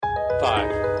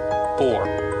5,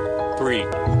 4, 3, 2,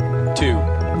 1.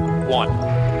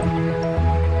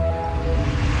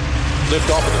 Lift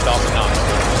off of the Falcon 9.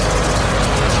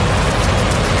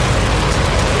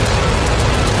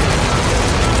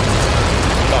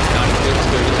 Falcon 9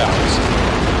 clear the towers.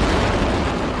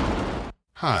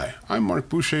 Hi, I'm Mark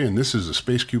Boucher, and this is the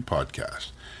Space Cube Podcast.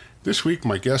 This week,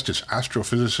 my guest is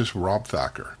astrophysicist Rob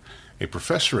Thacker, a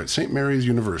professor at St. Mary's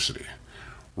University.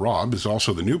 Rob is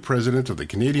also the new president of the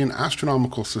Canadian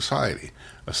Astronomical Society,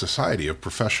 a society of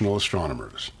professional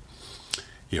astronomers.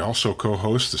 He also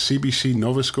co-hosts the CBC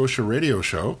Nova Scotia radio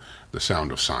show, The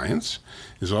Sound of Science,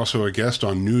 is also a guest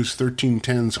on News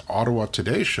 1310's Ottawa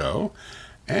Today show,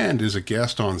 and is a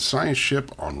guest on Science Ship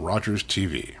on Rogers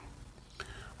TV.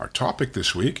 Our topic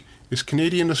this week is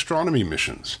Canadian astronomy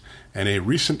missions, and a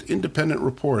recent independent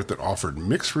report that offered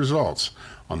mixed results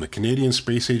on the Canadian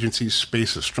Space Agency's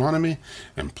space astronomy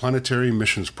and planetary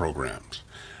missions programs.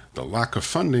 The lack of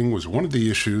funding was one of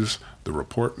the issues the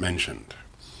report mentioned.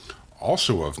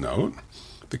 Also of note,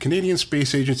 the Canadian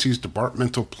Space Agency's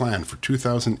departmental plan for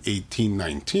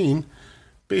 2018-19,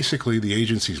 basically the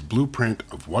agency's blueprint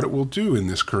of what it will do in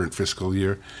this current fiscal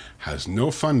year, has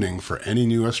no funding for any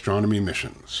new astronomy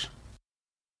missions.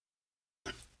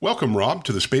 Welcome, Rob,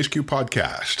 to the Space Cube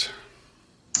Podcast.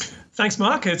 Thanks,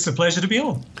 Mark. It's a pleasure to be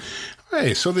on.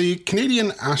 Hey, so the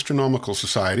Canadian Astronomical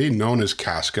Society, known as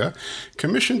CASCA,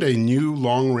 commissioned a new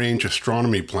long-range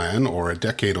astronomy plan, or a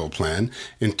decadal plan,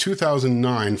 in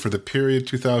 2009 for the period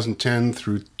 2010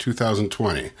 through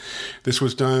 2020. This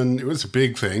was done, it was a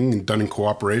big thing, done in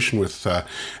cooperation with the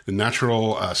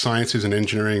Natural Sciences and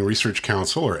Engineering Research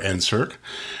Council, or NSERC,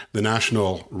 the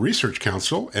National Research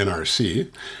Council, NRC,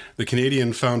 the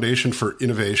Canadian Foundation for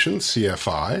Innovation,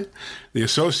 CFI, the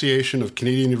Association of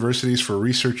Canadian Universities for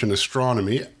Research in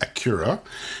Astronomy, ACURA,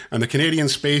 and the Canadian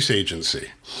Space Agency.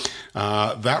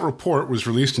 That report was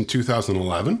released in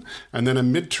 2011, and then a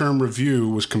midterm review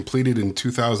was completed in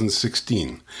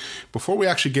 2016. Before we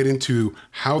actually get into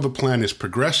how the plan is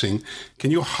progressing, can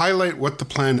you highlight what the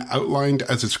plan outlined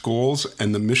as its goals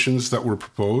and the missions that were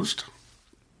proposed?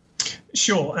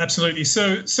 Sure, absolutely.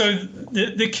 So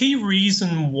the key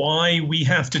reason why we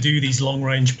have to do these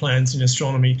long-range plans in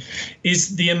astronomy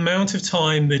is the amount of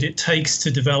time that it takes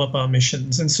to develop our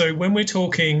missions. And so when we're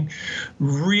talking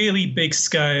really big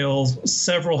scale,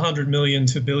 several $100 million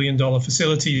to $1 billion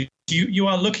facilities, you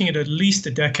are looking at least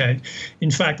a decade.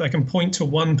 In fact, I can point to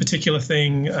one particular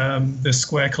thing, the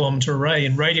Square Kilometre Array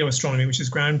in radio astronomy, which is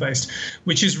ground-based,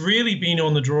 which has really been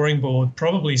on the drawing board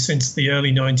probably since the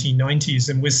early 1990s,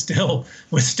 and we're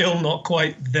still not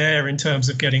quite there in terms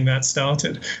of getting that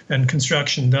started and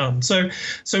construction done. So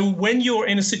when you're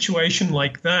in a situation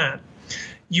like that,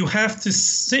 you have to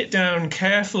sit down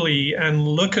carefully and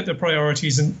look at the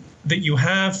priorities that you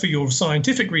have for your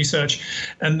scientific research,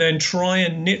 and then try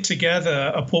and knit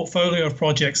together a portfolio of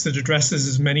projects that addresses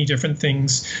as many different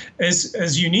things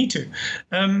as you need to.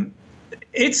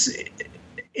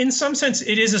 In some sense,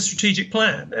 it is a strategic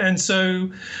plan. And so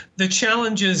the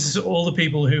challenges all the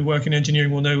people who work in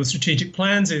engineering will know with strategic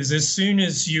plans is as soon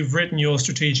as you've written your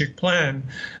strategic plan,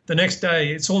 the next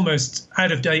day it's almost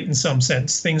out of date in some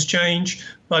sense. Things change,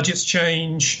 budgets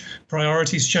change,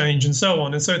 priorities change, and so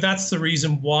on. And so that's the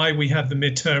reason why we have the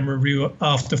midterm review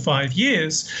after 5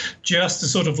 years, just to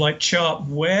sort of like chart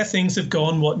where things have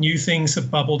gone, what new things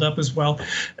have bubbled up as well,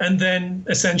 and then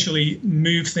essentially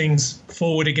move things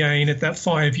forward again at that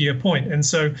 5-year point. And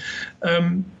so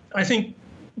I think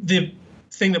the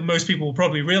thing that most people will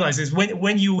probably realize is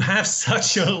when you have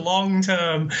such a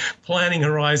long-term planning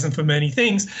horizon for many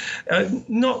things,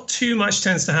 not too much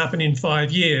tends to happen in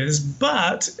 5 years,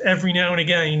 but every now and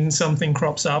again something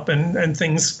crops up and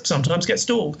things sometimes get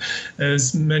stalled.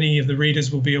 As many of the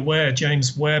readers will be aware,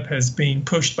 James Webb has been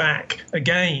pushed back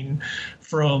again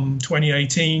from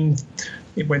 2018.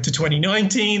 It went to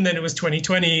 2019, then it was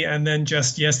 2020, and then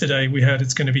just yesterday we heard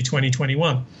it's going to be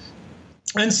 2021.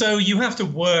 And so you have to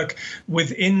work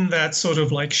within that sort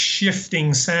of like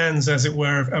shifting sands, as it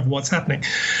were, of what's happening.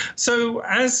 So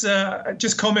as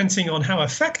just commenting on how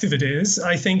effective it is,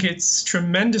 I think it's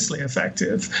tremendously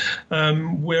effective.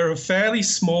 We're a fairly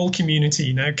small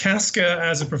community. Now, CASCA,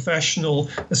 as a professional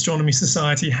astronomy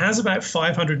society, has about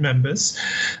 500 members.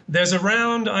 There's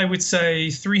around, I would say,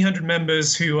 300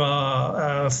 members who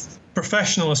are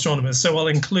professional astronomers. So I'll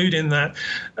include in that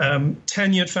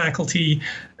tenured faculty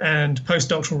and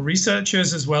postdoctoral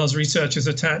researchers, as well as researchers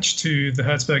attached to the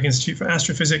Herzberg Institute for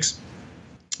Astrophysics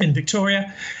in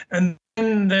Victoria. And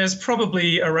And there's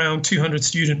probably around 200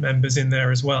 student members in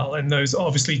there as well, and those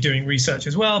obviously doing research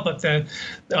as well, but they're,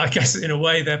 I guess in a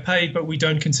way they're paid, but we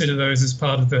don't consider those as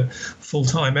part of the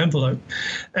full-time envelope.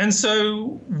 And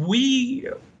so we,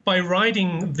 by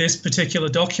writing this particular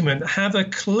document, have a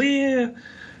clear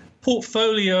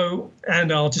portfolio,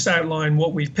 and I'll just outline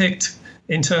what we've picked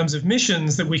in terms of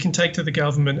missions that we can take to the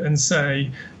government and say,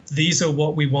 these are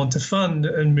what we want to fund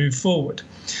and move forward.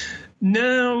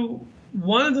 Now,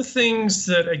 one of the things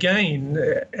that, again,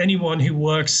 anyone who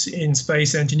works in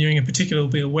space engineering in particular will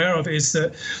be aware of is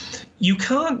that you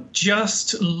can't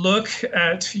just look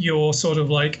at your sort of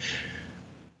like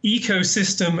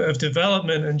ecosystem of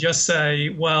development and just say,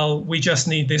 well, we just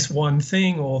need this one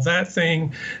thing or that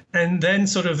thing, and then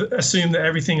sort of assume that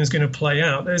everything is going to play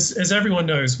out. As everyone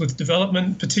knows, with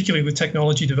development, particularly with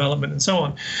technology development and so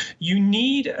on, you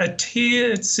need a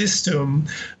tiered system,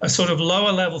 a sort of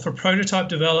lower level for prototype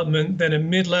development, then a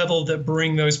mid-level that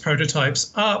bring those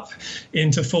prototypes up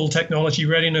into full technology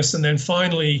readiness, and then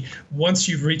finally, once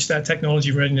you've reached that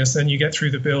technology readiness, then you get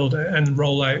through the build and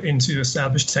roll out into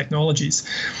established technologies.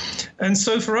 And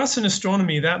so for us in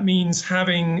astronomy, that means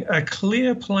having a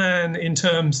clear plan in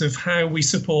terms of how we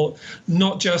support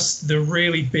not just the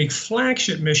really big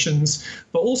flagship missions,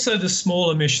 but also the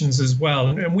smaller missions as well.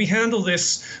 And we handle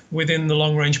this within the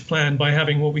long-range plan by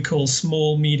having what we call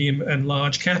small, medium, and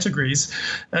large categories.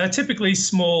 Typically,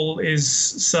 small is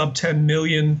sub 10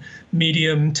 million,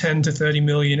 medium 10 to 30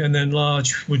 million, and then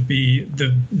large would be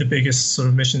the biggest sort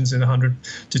of missions in 100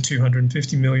 to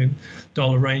 250 million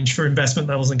dollar range for investment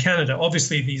levels in Canada.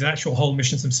 Obviously, these actual whole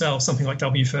missions themselves, something like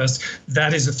WFIRST,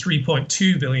 that is a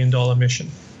 $3.2 billion mission,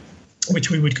 which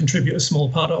we would contribute a small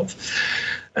part of.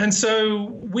 And so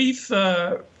we've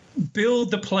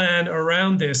build the plan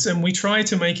around this, and we try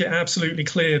to make it absolutely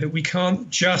clear that we can't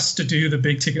just do the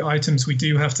big ticket items. We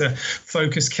do have to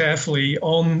focus carefully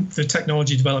on the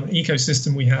technology development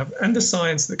ecosystem we have and the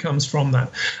science that comes from that.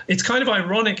 It's kind of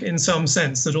ironic in some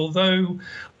sense that although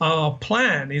our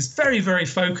plan is very, very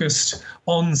focused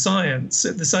on science,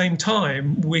 at the same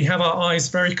time, we have our eyes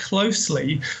very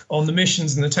closely on the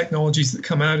missions and the technologies that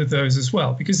come out of those as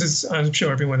well. Because as I'm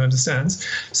sure everyone understands,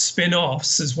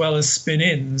 spin-offs as well as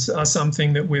spin-ins are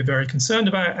something that we're very concerned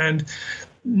about. And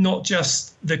not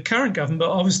just the current government,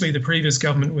 but obviously the previous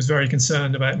government was very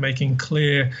concerned about making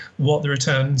clear what the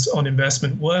returns on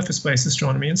investment were for space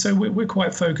astronomy. And so we're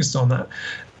quite focused on that.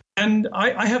 And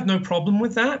I have no problem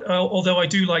with that, although I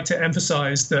do like to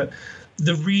emphasize that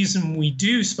the reason we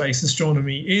do space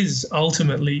astronomy is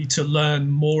ultimately to learn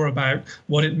more about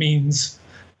what it means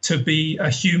to be a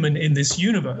human in this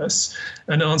universe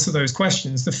and answer those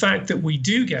questions. The fact that we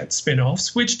do get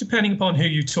spin-offs, which depending upon who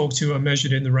you talk to are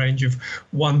measured in the range of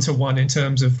 1-to-1 in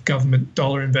terms of government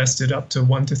dollar invested up to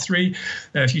 1-to-3.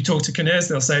 If you talk to Kinez,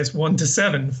 they'll say it's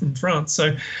 1-to-7 from France.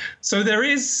 So there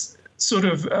is sort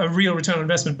of a real return on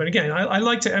investment. But again, I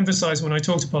like to emphasize when I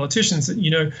talk to politicians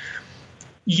that,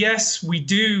 yes, we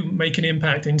do make an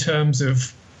impact in terms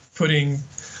of putting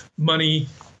money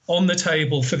on the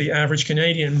table for the average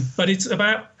Canadian, but it's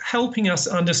about helping us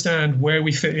understand where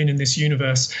we fit in this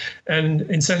universe and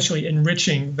essentially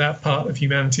enriching that part of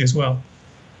humanity as well.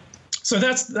 So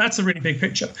that's a really big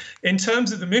picture. In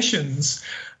terms of the missions,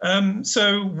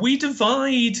 so we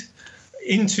divide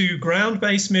into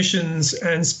ground-based missions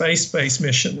and space-based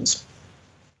missions.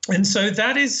 And so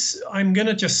that is, I'm going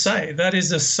to just say, that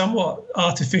is a somewhat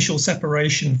artificial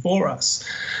separation for us.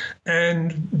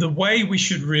 And the way we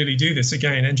should really do this,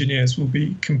 again, engineers will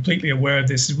be completely aware of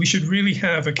this, is we should really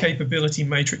have a capability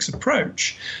matrix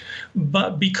approach.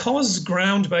 But because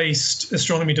ground-based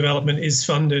astronomy development is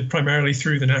funded primarily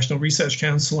through the National Research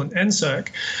Council and NSERC,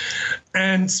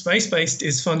 and space-based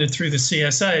is funded through the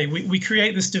CSA, we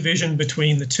create this division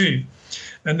between the two.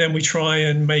 And then we try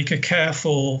and make a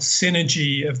careful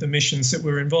synergy of the missions that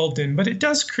we're involved in. But it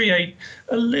does create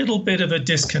a little bit of a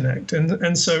disconnect.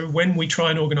 And so when we try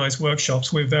and organize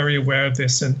workshops, we're very aware of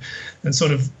this. And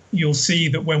sort of you'll see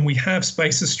that when we have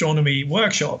space astronomy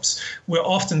workshops, we're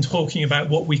often talking about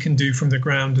what we can do from the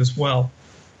ground as well.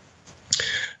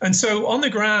 And so on the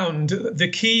ground, the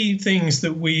key things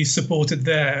that we supported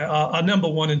there are number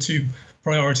 1 and 2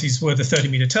 priorities were the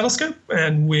 30-meter telescope,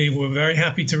 and we were very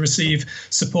happy to receive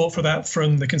support for that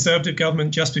from the Conservative government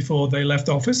just before they left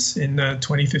office in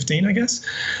 2015, I guess.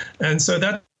 And so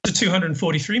that's a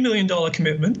 $243 million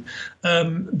commitment,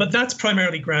 but that's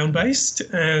primarily ground-based.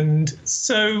 And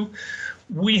so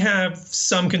we have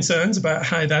some concerns about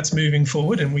how that's moving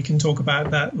forward, and we can talk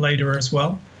about that later as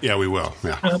well. Yeah, we will.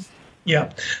 Yeah.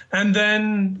 Yeah. And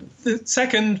then the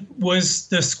second was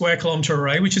the Square Kilometre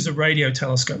Array, which is a radio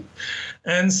telescope.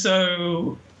 And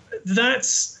so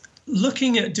that's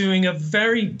looking at doing a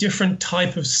very different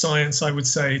type of science, I would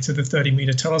say, to the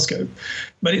 30-meter telescope.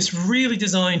 But it's really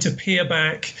designed to peer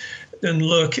back and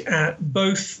look at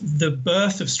both the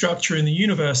birth of structure in the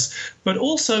universe, but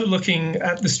also looking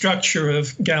at the structure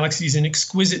of galaxies in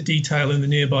exquisite detail in the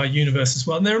nearby universe as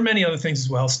well. And there are many other things as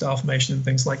well, star formation and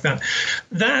things like that.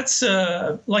 That's,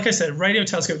 like I said, radio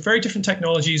telescope, very different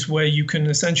technologies where you can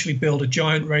essentially build a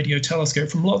giant radio telescope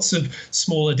from lots of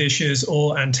smaller dishes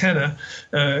or antenna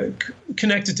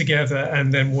connected together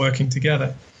and then working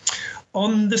together.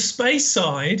 On the space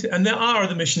side, and there are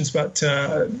other missions, but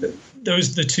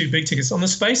those are the two big tickets. On the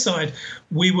space side,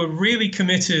 we were really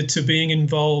committed to being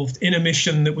involved in a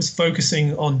mission that was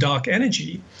focusing on dark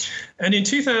energy. And in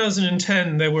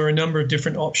 2010, there were a number of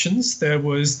different options. There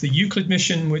was the Euclid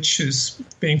mission, which is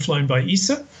being flown by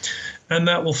ESA, and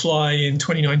that will fly in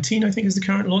 2019, I think is the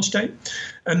current launch date.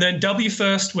 And then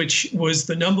WFIRST, which was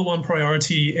the number one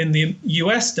priority in the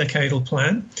US decadal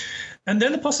plan. And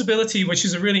then the possibility, which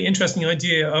is a really interesting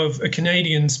idea, of a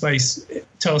Canadian space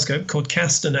telescope called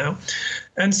Castor now.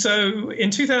 And so in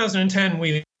 2010,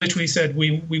 we literally said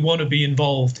we want to be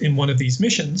involved in one of these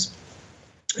missions.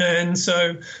 And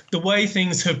so the way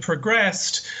things have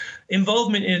progressed,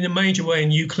 involvement in a major way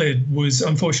in Euclid was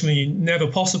unfortunately never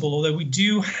possible, although we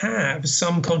do have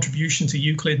some contribution to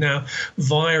Euclid now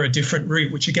via a different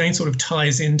route, which again sort of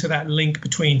ties into that link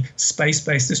between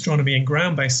space-based astronomy and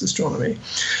ground-based astronomy.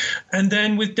 And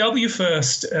then with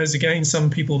WFIRST, as again some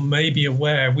people may be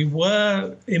aware, we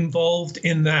were involved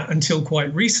in that until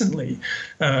quite recently.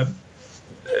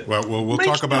 We'll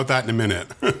talk about that in a minute.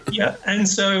 Yeah, and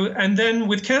then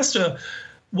with Castor,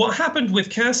 what happened with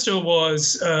Castor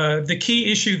was the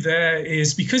key issue there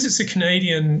is because it's a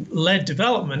Canadian-led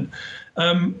development,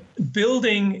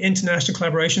 building international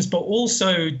collaborations, but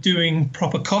also doing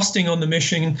proper costing on the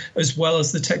mission as well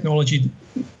as the technology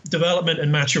development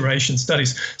and maturation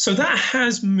studies. So that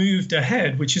has moved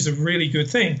ahead, which is a really good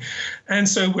thing. And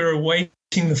so we're awaiting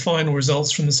the final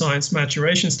results from the science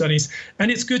maturation studies. And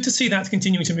it's good to see that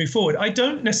continuing to move forward. I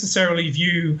don't necessarily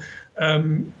view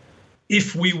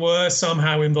if we were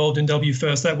somehow involved in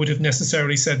WFIRST, that would have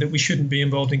necessarily said that we shouldn't be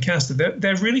involved in Castor.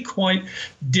 They're really quite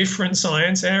different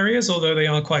science areas, although they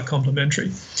are quite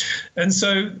complementary. And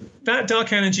so that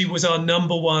dark energy was our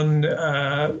number one,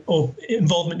 or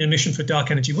involvement in a mission for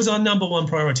dark energy was our number one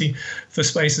priority for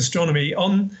space astronomy.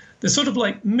 On the sort of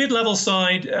like mid-level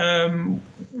side,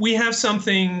 we have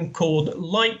something called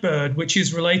LightBird, which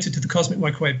is related to the cosmic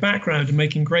microwave background and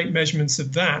making great measurements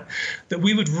of that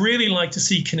we would really like to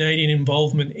see Canadian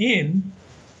involvement in.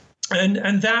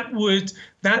 And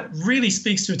that really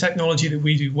speaks to a technology that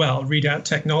we do well, readout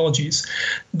technologies.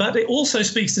 But it also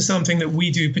speaks to something that we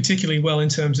do particularly well in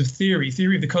terms of theory.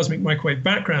 Theory of the cosmic microwave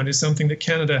background is something that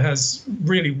Canada has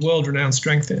really world-renowned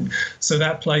strength in. So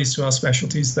that plays to our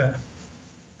specialties there.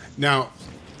 Now,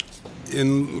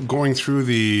 in going through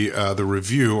the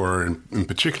review, or in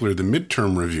particular the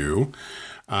midterm review,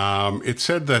 it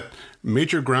said that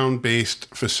major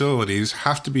ground-based facilities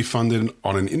have to be funded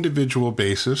on an individual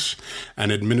basis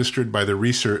and administered by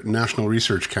the National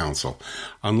Research Council,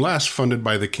 unless funded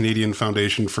by the Canadian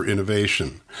Foundation for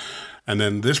Innovation. And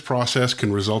then this process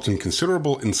can result in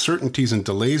considerable uncertainties and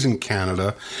delays in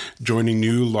Canada joining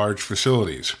new large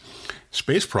facilities.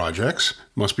 Space projects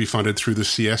must be funded through the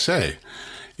CSA.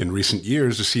 In recent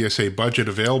years, the CSA budget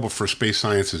available for space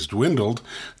science has dwindled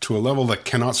to a level that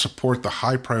cannot support the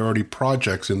high-priority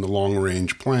projects in the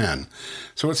long-range plan.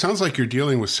 So it sounds like you're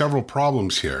dealing with several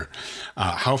problems here.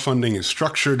 How funding is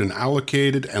structured and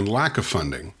allocated, and lack of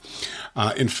funding.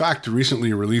 In fact, a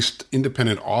recently released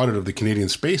independent audit of the Canadian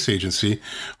Space Agency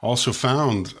also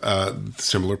found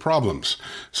similar problems.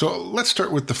 So let's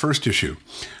start with the first issue,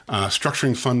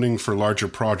 structuring funding for larger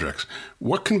projects.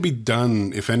 What can be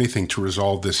done, if anything, to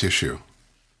resolve this issue?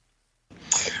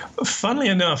 Funnily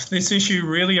enough, this issue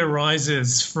really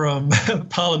arises from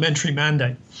parliamentary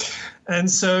mandate. And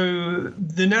so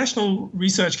the National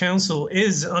Research Council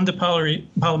is under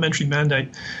parliamentary mandate.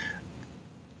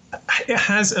 It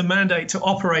has a mandate to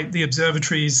operate the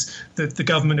observatories that the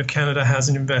government of Canada has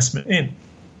an investment in.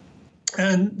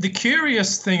 And the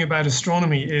curious thing about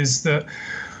astronomy is that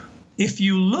if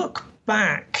you look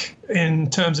back in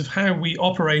terms of how we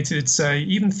operated, say,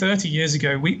 even 30 years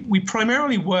ago, we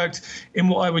primarily worked in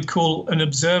what I would call an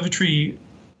observatory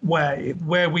way,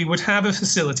 where we would have a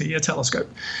facility, a telescope,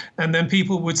 and then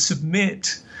people would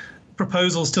submit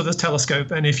proposals to the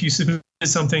telescope. And if you submitted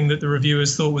something that the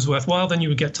reviewers thought was worthwhile, then you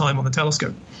would get time on the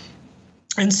telescope.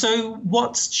 And so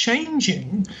what's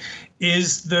changing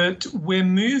is that we're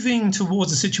moving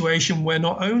towards a situation where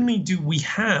not only do we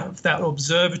have that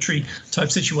observatory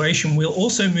type situation, we're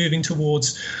also moving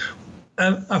towards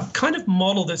a kind of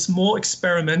model that's more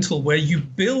experimental, where you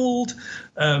build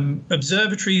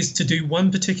observatories to do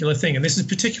one particular thing. And this is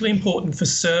particularly important for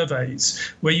surveys,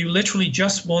 where you literally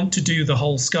just want to do the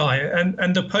whole sky.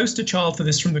 And the poster child for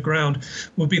this from the ground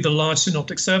will be the Large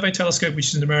Synoptic Survey Telescope, which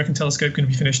is an American telescope going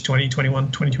to be finished 2021,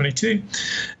 2022.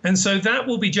 And so that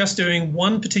will be just doing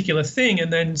one particular thing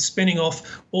and then spinning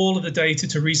off all of the data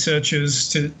to researchers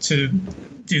to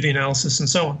do the analysis and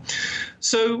so on.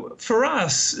 So for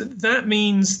us, that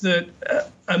means that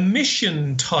a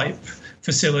mission type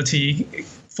facility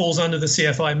falls under the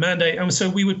CFI mandate. And so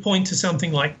we would point to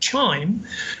something like CHIME,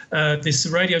 this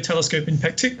radio telescope in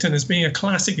Penticton, as being a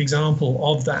classic example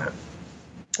of that.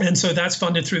 And so that's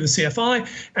funded through the CFI,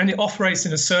 and it operates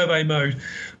in a survey mode.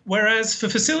 Whereas for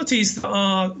facilities that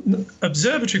are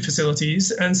observatory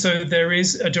facilities, and so there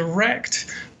is a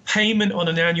direct payment on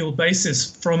an annual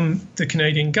basis from the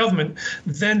Canadian government,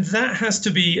 then that has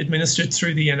to be administered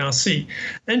through the NRC.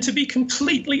 And to be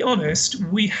completely honest,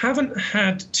 we haven't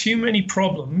had too many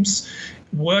problems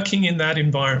working in that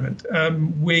environment.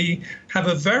 We have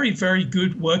a very, very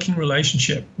good working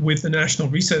relationship with the National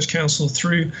Research Council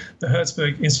through the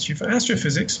Herzberg Institute for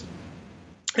Astrophysics.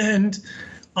 And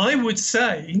I would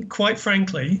say, quite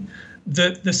frankly,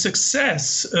 that the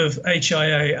success of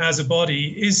HIA as a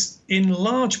body is in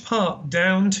large part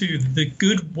down to the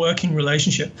good working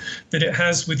relationship that it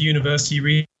has with university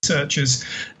researchers.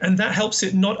 And that helps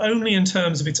it not only in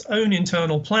terms of its own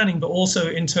internal planning, but also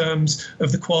in terms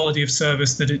of the quality of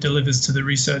service that it delivers to the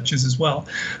researchers as well.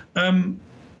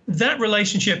 That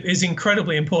relationship is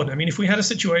incredibly important. I mean, if we had a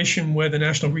situation where the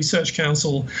National Research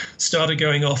Council started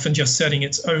going off and just setting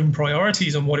its own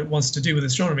priorities on what it wants to do with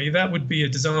astronomy, that would be a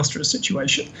disastrous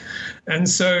situation. And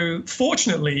so,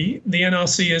 fortunately, the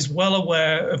NRC is well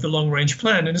aware of the long-range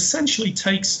plan and essentially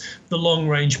takes the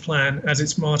long-range plan as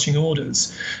its marching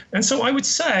orders. And so I would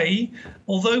say,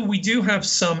 although we do have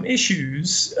some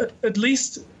issues, at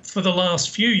least for the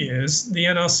last few years, the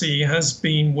NRC has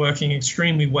been working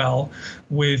extremely well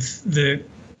with the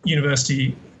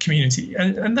university community,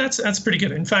 and that's pretty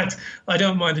good. In fact, I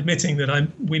don't mind admitting that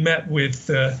we met with,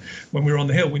 when we were on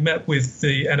the Hill, we met with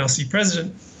the NRC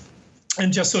president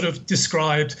and just sort of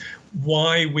described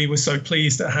why we were so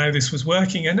pleased at how this was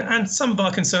working and some of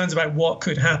our concerns about what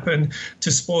could happen to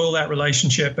spoil that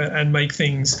relationship and make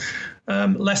things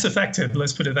less effective,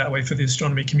 let's put it that way, for the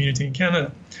astronomy community in Canada.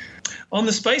 On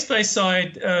the space-based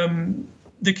side,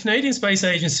 the Canadian Space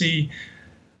Agency,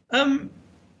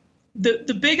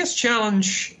 the biggest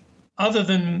challenge, other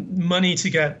than money to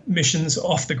get missions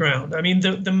off the ground, I mean,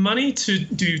 the money to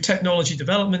do technology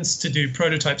developments, to do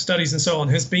prototype studies and so on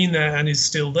has been there and is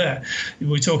still there.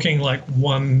 We're talking like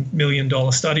 $1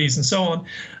 million studies and so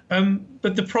on.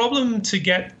 But the problem to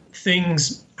get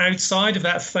things outside of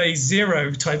that phase zero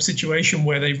type situation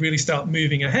where they really start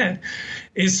moving ahead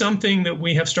is something that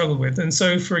we have struggled with. And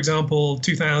so, for example,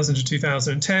 2000 to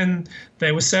 2010,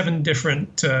 there were 7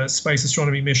 different space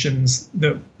astronomy missions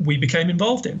that we became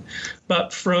involved in.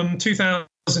 But from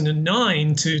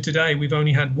 2009 to today, we've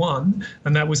only had one,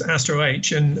 and that was Astro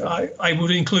H. And I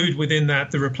would include within that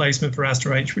the replacement for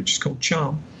Astro H, which is called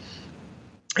CHARM.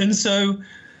 And so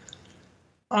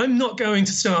I'm not going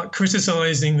to start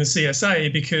criticizing the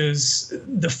CSA, because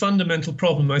the fundamental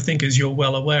problem, I think, as you're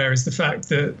well aware, is the fact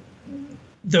that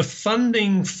the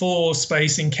funding for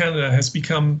space in Canada has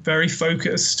become very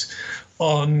focused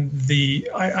on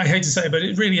I hate to say it, but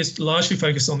it really is largely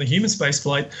focused on the human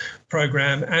spaceflight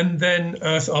program and then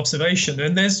Earth observation.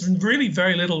 And there's really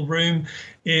very little room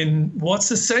in what's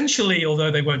essentially,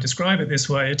 although they won't describe it this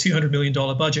way, a $200 million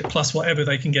budget plus whatever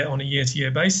they can get on a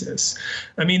year-to-year basis.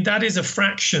 I mean, that is a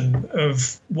fraction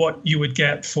of what you would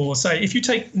get for, say, if you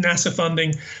take NASA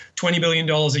funding, $20 billion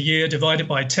a year divided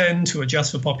by 10 to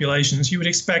adjust for populations, you would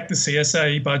expect the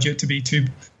CSA budget to be $2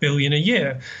 billion a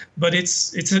year. But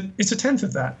it's a tenth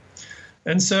of that.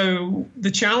 And so the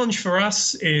challenge for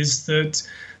us is that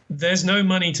there's no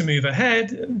money to move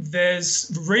ahead.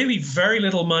 There's really very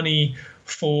little money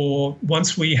for,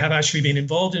 once we have actually been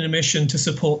involved in a mission, to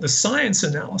support the science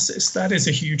analysis. That is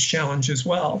a huge challenge as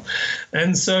well.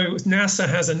 And so NASA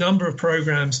has a number of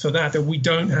programs for that we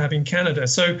don't have in Canada.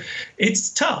 So it's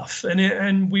tough.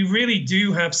 And we really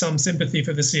do have some sympathy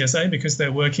for the CSA, because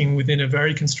they're working within a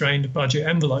very constrained budget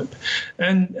envelope.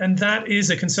 And that is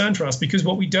a concern for us, because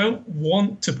what we don't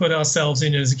want to put ourselves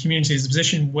in as a community is a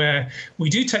position where we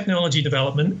do technology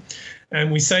development, And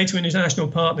we say to international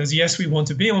partners, yes, we want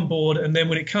to be on board. And then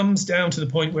when it comes down to the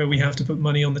point where we have to put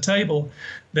money on the table,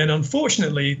 then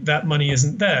unfortunately that money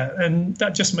isn't there. And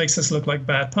that just makes us look like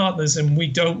bad partners. And we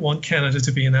don't want Canada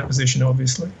to be in that position,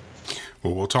 obviously.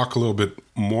 Well, we'll talk a little bit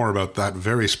more about that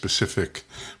very specific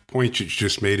point you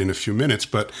just made in a few minutes.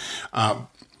 But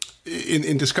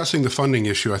in discussing the funding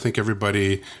issue, I think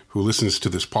everybody who listens to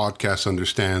this podcast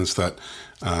understands that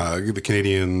the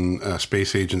Canadian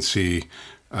Space Agency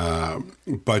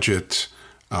budget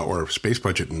or space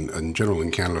budget in general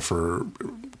in Canada for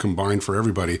combined for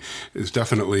everybody is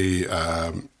definitely,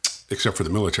 except for the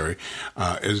military,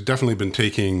 has definitely been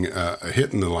taking a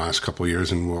hit in the last couple of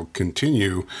years and will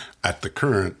continue at the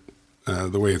current,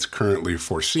 the way it's currently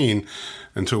foreseen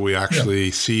until we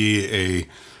actually see a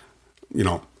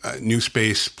new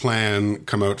space plan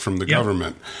come out from the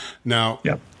government. Now,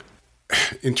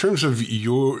 in terms of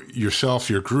your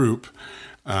group,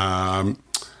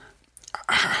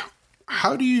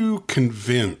 how do you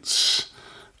convince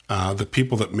the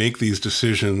people that make these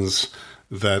decisions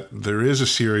that there is a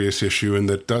serious issue and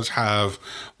that does have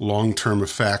long-term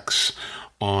effects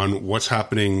on what's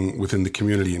happening within the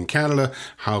community in Canada,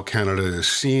 how Canada is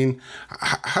seen?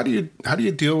 How do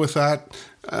you deal with that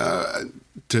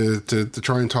to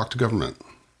try and talk to government?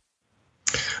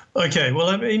 Okay, well,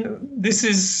 I mean, this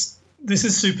is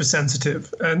super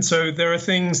sensitive, and so there are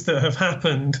things that have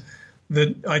happened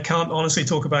that I can't honestly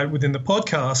talk about within the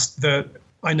podcast that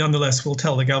I nonetheless will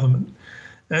tell the government.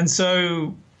 And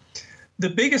so the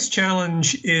biggest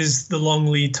challenge is the long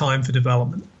lead time for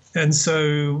development. And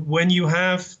so when you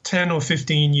have 10 or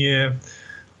 15 year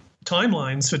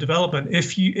timelines for development,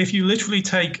 if you literally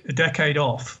take a decade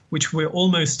off, which we're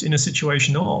almost in a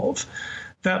situation of,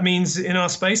 that means in our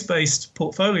space-based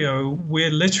portfolio, we're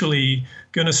literally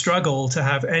going to struggle to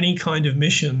have any kind of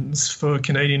missions for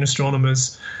Canadian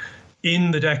astronomers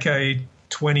in the decade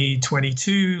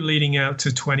 2022 leading out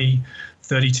to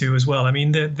 2032 as well. I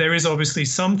mean, there is obviously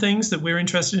some things that we're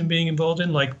interested in being involved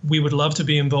in, like we would love to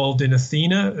be involved in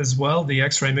Athena as well, the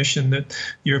X-ray mission that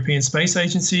European Space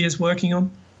Agency is working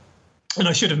on. And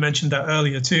I should have mentioned that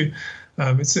earlier too.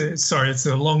 It's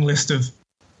a long list of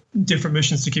different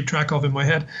missions to keep track of in my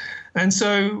head. And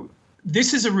so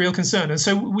this is a real concern. And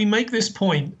so we make this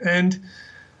point, and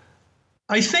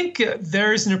I think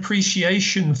there is an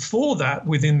appreciation for that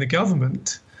within the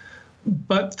government.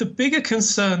 But the bigger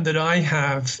concern that I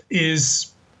have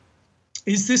is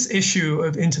this issue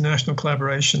of international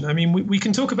collaboration. I mean, we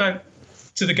can talk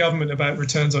to the government about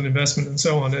returns on investment and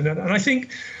so on. And I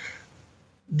think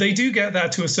they do get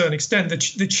that to a certain extent.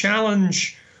 The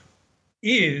challenge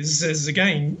is, as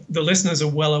again, the listeners are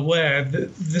well aware,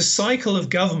 that the cycle of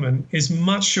government is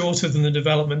much shorter than the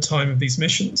development time of these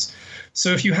missions.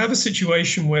 So if you have a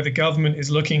situation where the government is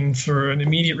looking for an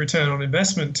immediate return on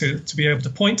investment to be able to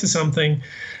point to something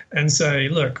and say,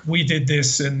 look, we did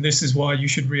this and this is why you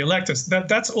should re-elect us,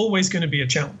 that's always going to be a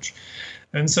challenge.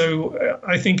 And so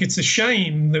I think it's a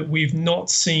shame that we've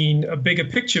not seen a bigger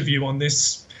picture view on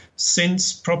this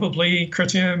since probably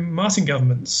Chrétien-Martin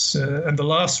governments and the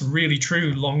last really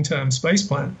true long-term space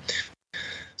plan.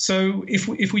 So if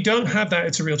we don't have that,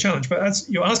 it's a real challenge. But as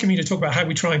you're asking me to talk about how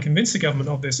we try and convince the government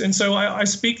of this. And so I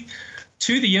speak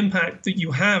to the impact that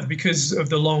you have because of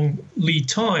the long lead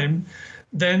time,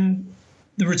 then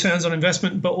the returns on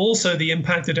investment, but also the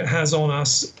impact that it has on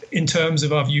us in terms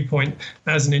of our viewpoint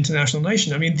as an international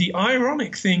nation. I mean, the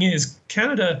ironic thing is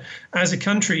Canada as a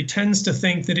country tends to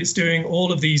think that it's doing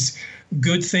all of these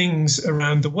good things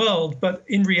around the world. But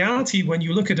in reality, when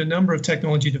you look at a number of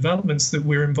technology developments that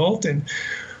we're involved in,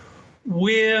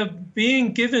 we're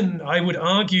being given, I would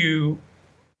argue,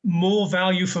 more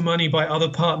value for money by other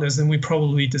partners than we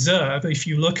probably deserve. If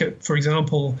you look at, for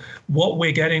example, what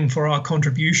we're getting for our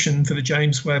contribution for the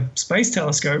James Webb Space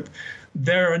Telescope,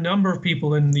 there are a number of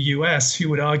people in the US who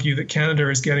would argue that Canada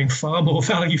is getting far more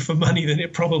value for money than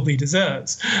it probably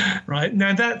deserves, right?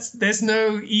 Now, there's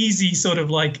no easy sort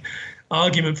of like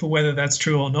argument for whether that's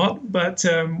true or not, but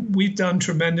we've done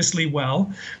tremendously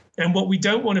well. And what we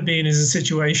don't want to be in is a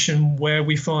situation where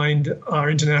we find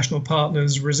our international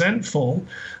partners resentful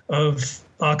of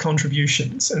our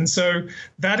contributions. And so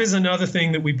that is another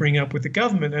thing that we bring up with the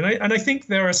government. And I think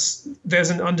there's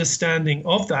an understanding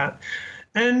of that.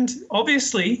 And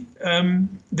obviously,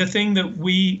 the thing that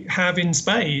we have in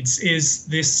spades is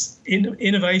this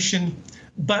innovation,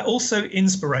 but also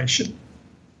inspiration.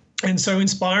 And so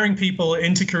inspiring people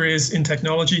into careers in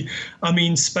technology, I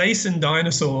mean, space and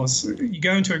dinosaurs, you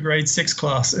go into a grade 6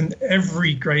 class and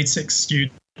every grade 6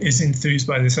 student is enthused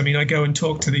by this. I mean, I go and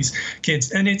talk to these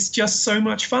kids, and it's just so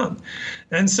much fun.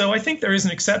 And so I think there is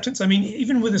an acceptance. I mean,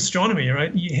 even with astronomy,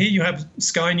 right? Here you have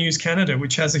Sky News Canada,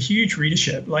 which has a huge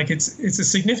readership. Like it's a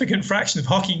significant fraction of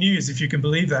hockey news, if you can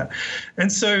believe that.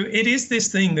 And so it is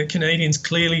this thing that Canadians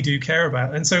clearly do care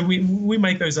about. And so we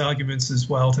make those arguments as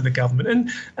well to the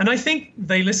government. And I think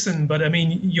they listen. But I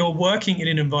mean, you're working in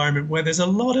an environment where there's a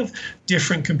lot of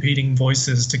different competing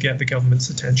voices to get the government's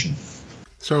attention.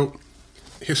 So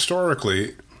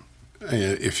historically,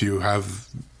 if you have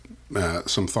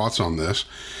some thoughts on this,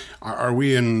 are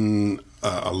we in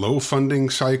a low funding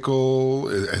cycle?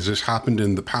 Has this happened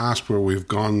in the past where we've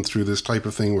gone through this type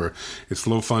of thing where it's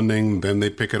low funding, then they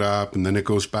pick it up, and then it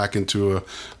goes back into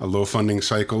a low funding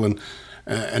cycle? And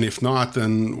if not,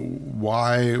 then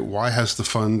why has the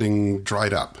funding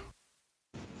dried up?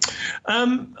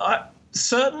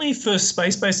 Certainly for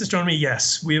space-based astronomy,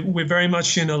 yes, we're very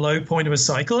much in a low point of a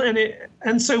cycle,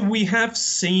 and so we have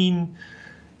seen,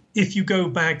 if you go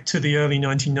back to the early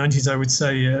 1990s, I would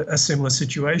say a similar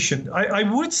situation. I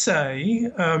would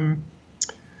say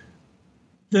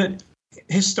that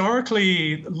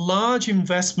historically, large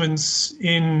investments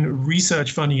in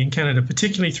research funding in Canada,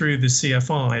 particularly through the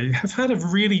CFI, have had a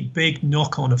really big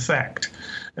knock-on effect,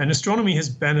 and astronomy has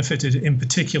benefited in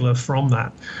particular from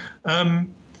that.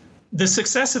 The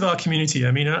success of our community,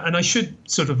 I mean, and I should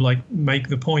sort of like make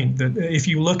the point that if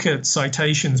you look at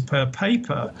citations per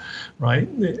paper, right,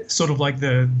 sort of like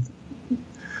the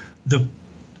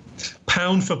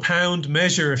pound for pound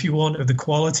measure, if you want, of the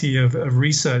quality of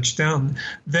research done,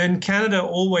 then Canada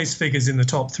always figures in the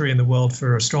top 3 in the world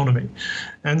for astronomy.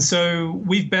 And so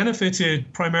we've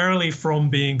benefited primarily from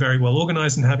being very well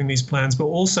organized and having these plans, but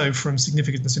also from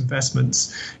significant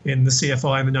investments in the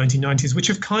CFI in the 1990s, which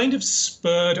have kind of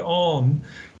spurred on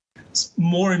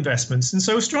more investments. And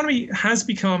so astronomy has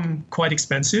become quite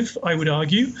expensive, I would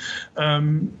argue.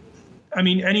 I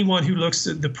mean, anyone who looks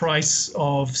at the price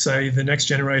of, say, the next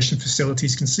generation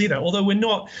facilities can see that, although we're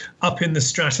not up in the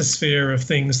stratosphere of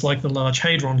things like the Large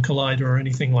Hadron Collider or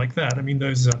anything like that. I mean,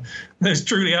 those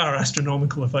truly are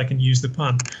astronomical, if I can use the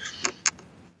pun.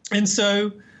 And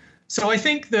so I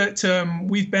think that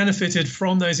we've benefited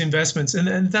from those investments,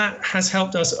 and that has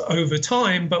helped us over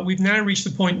time. But we've now reached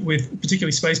the point with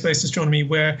particularly space-based astronomy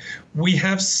where we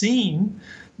have seen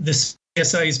this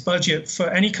CSA's budget for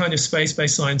any kind of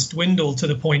space-based science dwindle to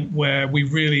the point where we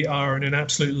really are in an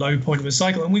absolute low point of a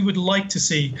cycle. And we would like to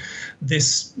see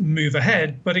this move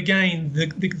ahead. But again, the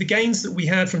gains that we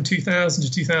had from 2000 to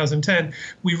 2010,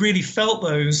 we really felt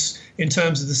those in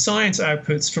terms of the science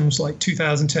outputs from like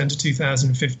 2010 to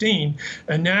 2015.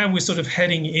 And now we're sort of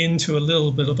heading into a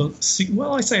little bit of a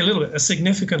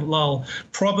significant lull,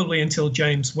 probably until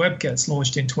James Webb gets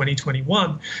launched in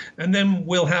 2021. And then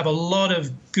we'll have a lot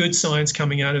of good science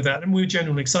coming out of that, and we're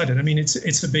genuinely excited. I mean,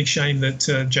 it's a big shame that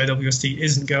JWST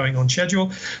isn't going on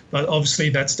schedule, but obviously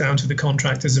that's down to the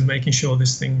contractors and making sure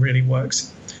this thing really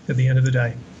works at the end of the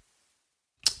day.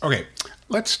 Okay,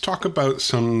 let's talk about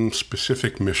some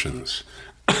specific missions,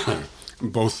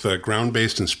 both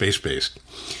ground-based and space-based.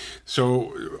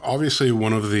 So obviously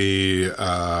one of the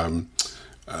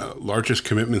largest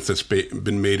commitments that's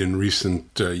been made in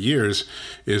recent years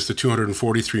is the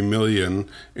 $243 million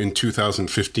in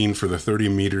 2015 for the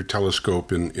 30-meter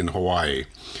telescope in Hawaii.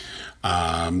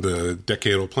 The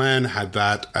decadal plan had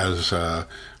that as a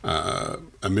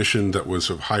mission that was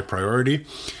of high priority.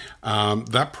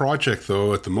 That project,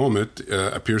 though, at the moment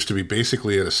appears to be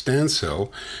basically at a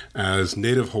standstill as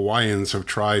native Hawaiians have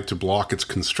tried to block its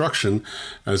construction,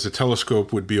 as the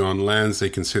telescope would be on lands they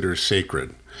consider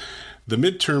sacred. The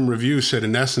midterm review said,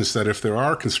 in essence, that if there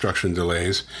are construction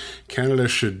delays, Canada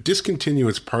should discontinue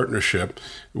its partnership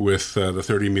with the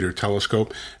 30-meter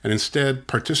telescope and instead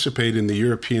participate in the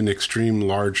European Extreme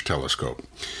Large Telescope.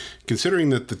 Considering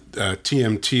that the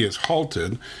TMT is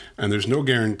halted and there's no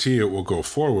guarantee it will go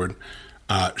forward,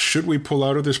 should we pull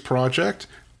out of this project?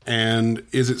 And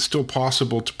is it still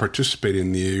possible to participate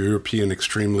in the European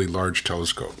Extremely Large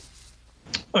Telescope?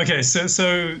 Okay,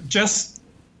 so just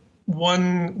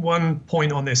one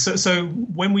point on this. So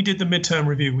when we did the midterm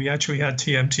review, we actually had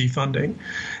TMT funding.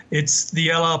 It's the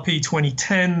LRP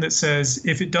 2010 that says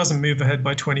if it doesn't move ahead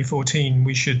by 2014,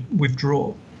 we should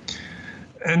withdraw.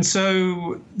 And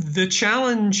so the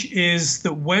challenge is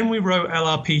that when we wrote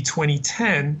LRP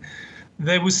 2010,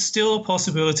 there was still a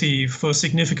possibility for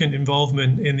significant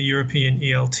involvement in the European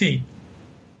ELT.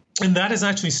 And that has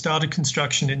actually started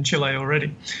construction in Chile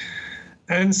already.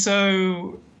 And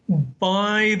so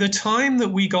by the time that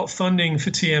we got funding for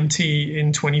TMT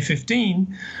in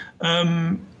 2015,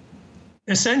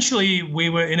 essentially, we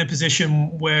were in a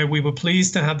position where we were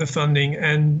pleased to have the funding,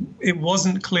 and it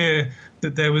wasn't clear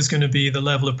that there was going to be the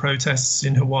level of protests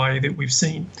in Hawaii that we've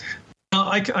seen. Now,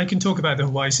 I can talk about the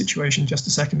Hawaii situation in just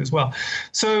a second as well.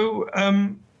 So,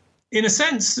 in a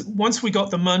sense, once we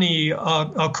got the money,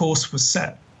 our course was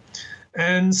set.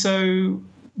 And so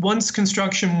once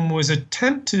construction was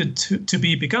attempted to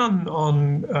be begun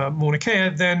on Mauna Kea,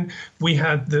 then we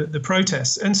had the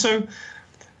protests. And so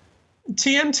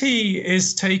TMT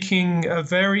is taking a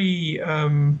very,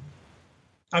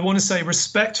 I want to say,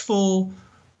 respectful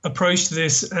approach to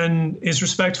this, and is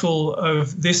respectful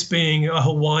of this being a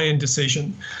Hawaiian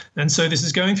decision. And so this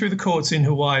is going through the courts in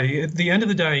Hawaii. At the end of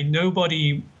the day,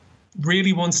 nobody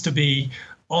really wants to be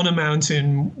on a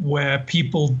mountain where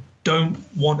people don't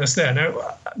want us there.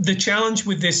 Now, the challenge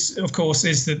with this, of course,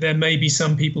 is that there may be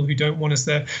some people who don't want us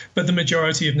there, but the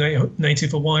majority of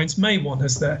native Hawaiians may want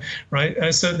us there,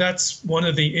 right? So that's one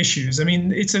of the issues. I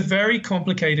mean, it's a very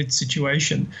complicated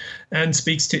situation and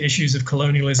speaks to issues of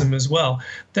colonialism as well.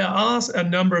 There are a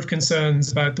number of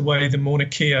concerns about the way the Mauna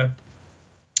Kea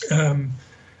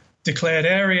declared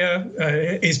area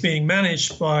is being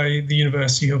managed by the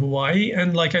University of Hawaii.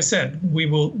 And like I said, we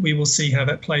will see how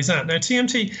that plays out. Now,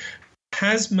 TMT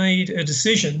has made a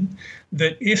decision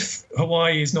that if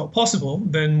Hawaii is not possible,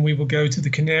 then we will go to the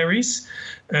Canaries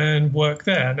and work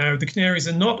there. Now, the Canaries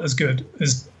are not as good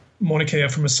as Mauna Kea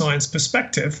from a science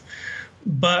perspective,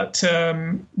 but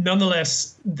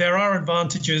nonetheless, there are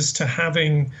advantages to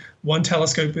having one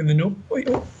telescope in the north,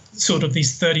 sort of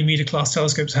these 30-meter class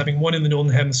telescopes, having one in the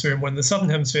northern hemisphere and one in the southern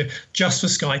hemisphere, just for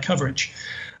sky coverage.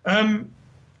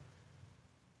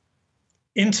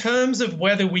 In terms of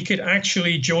whether we could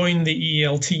actually join the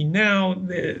ELT now,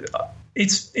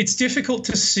 it's difficult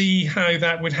to see how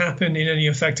that would happen in any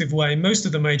effective way. Most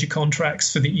of the major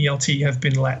contracts for the ELT have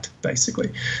been let,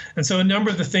 basically. And so a number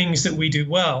of the things that we do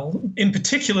well, in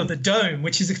particular the dome,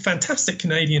 which is a fantastic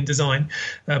Canadian design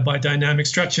by Dynamic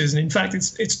Structures. And in fact,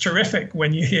 it's terrific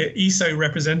when you hear ESO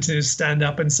representatives stand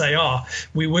up and say,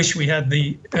 we wish we had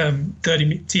the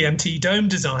 30 TMT dome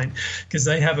design, because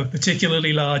they have a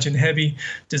particularly large and heavy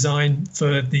design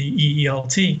for the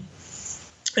EELT.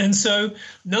 And so,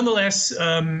 nonetheless,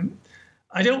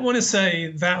 I don't want to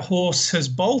say that horse has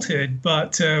bolted,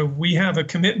 but we have a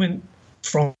commitment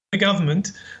from the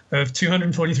government of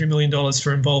 $243 million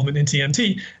for involvement in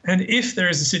TMT. And if there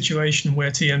is a situation where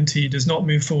TMT does not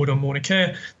move forward on Mauna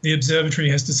Kea, the observatory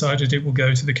has decided it will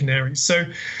go to the Canaries. So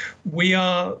we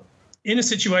are in a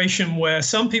situation where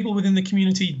some people within the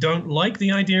community don't like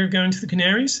the idea of going to the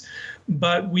Canaries,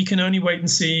 but we can only wait and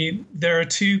see. There are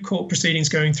 2 court proceedings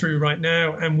going through right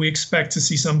now, and we expect to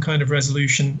see some kind of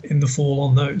resolution in the fall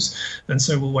on those. And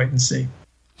so we'll wait and see.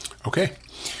 Okay.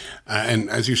 And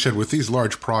as you said, with these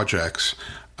large projects,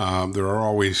 there are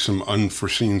always some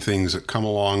unforeseen things that come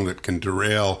along that can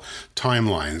derail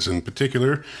timelines. In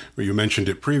particular, you mentioned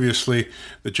it previously,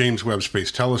 the James Webb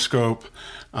Space Telescope,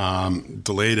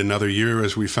 delayed another year,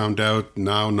 as we found out,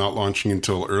 now not launching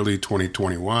until early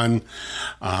 2021.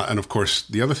 And of course,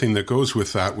 the other thing that goes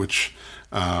with that, which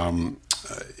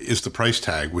is the price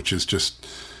tag, which is just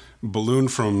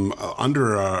ballooned from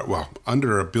under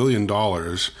 $1 billion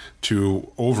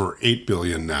to over $8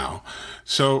 billion now.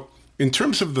 So in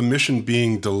terms of the mission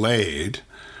being delayed,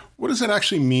 what does that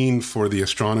actually mean for the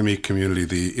astronomy community,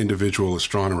 the individual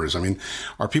astronomers? I mean,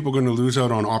 are people going to lose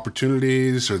out on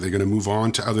opportunities? Are they going to move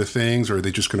on to other things, or are they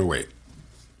just going to wait?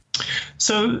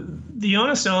 So the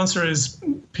honest answer is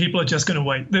people are just going to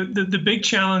wait. The big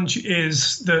challenge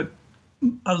is that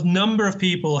a number of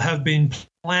people have been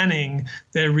planning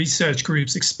their research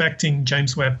groups expecting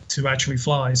James Webb to actually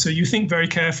fly. So you think very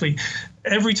carefully.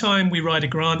 Every time we write a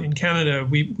grant in Canada,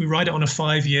 we write it on a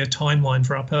 5-year timeline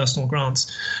for our personal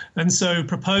grants. And so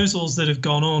proposals that have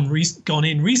gone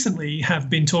in recently have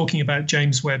been talking about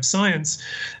James Webb science.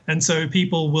 And so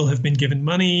people will have been given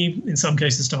money, in some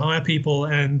cases, to hire people,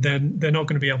 and then they're not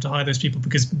going to be able to hire those people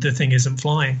because the thing isn't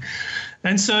flying.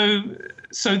 And so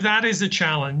that is a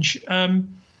challenge.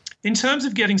 In terms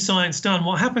of getting science done,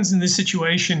 what happens in this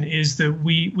situation is that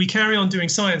we carry on doing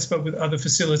science, but with other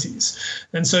facilities.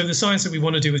 And so the science that we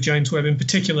want to do with James Webb in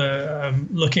particular,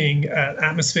 looking at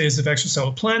atmospheres of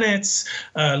extrasolar planets,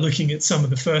 looking at some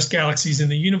of the first galaxies in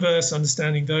the universe,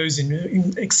 understanding those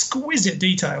in exquisite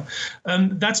detail,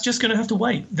 that's just going to have to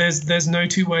wait. There's no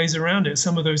 2 ways around it.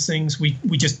 Some of those things we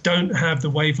just don't have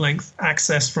the wavelength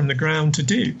access from the ground to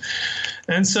do.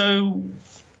 And so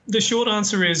the short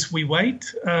answer is we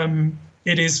wait.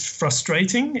 It is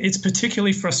frustrating. It's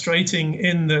particularly frustrating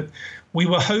in that we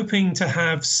were hoping to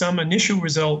have some initial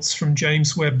results from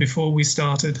James Webb before we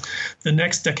started the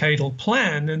next decadal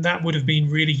plan, and that would have been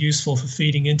really useful for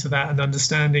feeding into that and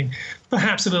understanding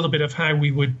perhaps a little bit of how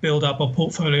we would build up our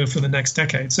portfolio for the next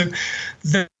decade. So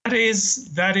that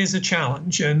is a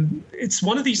challenge, and it's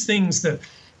one of these things that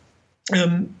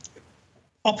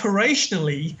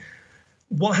operationally,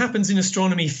 what happens in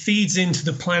astronomy feeds into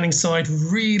the planning side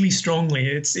really strongly.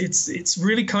 It's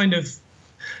really kind of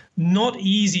not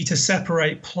easy to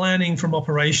separate planning from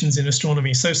operations in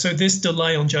astronomy. So this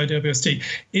delay on JWST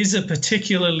is a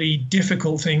particularly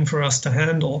difficult thing for us to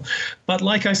handle. But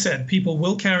like I said, people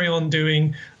will carry on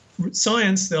doing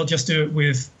science. They'll just do it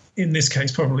with, in this case,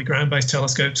 probably ground-based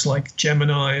telescopes like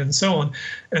Gemini and so on.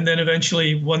 And then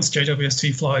eventually, once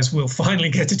JWST flies, we'll finally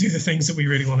get to do the things that we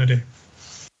really want to do.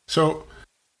 So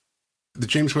the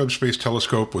James Webb Space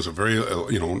Telescope was a very,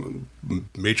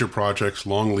 major project,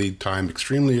 long lead time,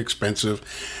 extremely expensive.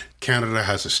 Canada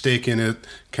has a stake in it.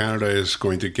 Canada is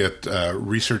going to get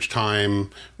research time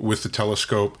with the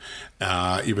telescope,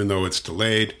 even though it's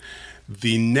delayed.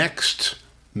 The next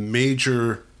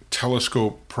major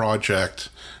telescope project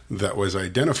that was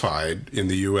identified in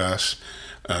the U.S.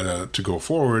 To go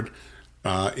forward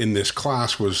in this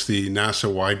class was the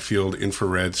NASA Wide Field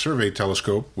Infrared Survey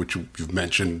Telescope, which you've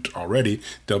mentioned already,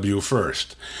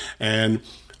 WFIRST. And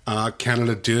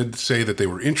Canada did say that they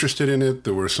were interested in it.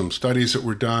 There were some studies that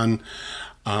were done,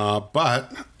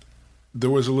 but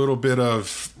there was a little bit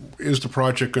of, is the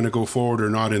project going to go forward or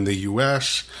not in the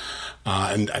U.S.?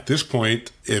 And at this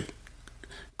point,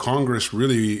 Congress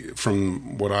really,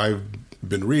 from what I've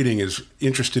been reading, is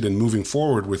interested in moving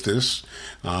forward with this.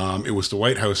 It was the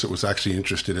White House that was actually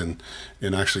interested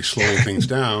in actually slowing things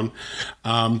down.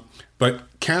 But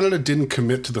Canada didn't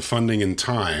commit to the funding in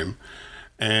time.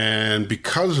 And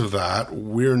because of that,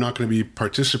 we're not going to be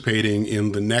participating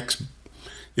in the next,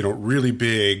 really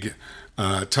big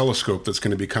telescope that's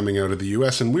going to be coming out of the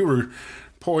U.S. And we were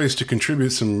poised to contribute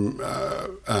some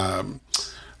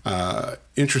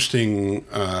interesting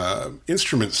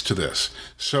instruments to this.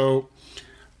 So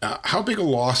how big a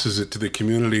loss is it to the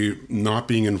community not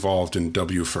being involved in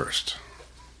WFIRST?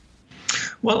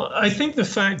 Well, I think the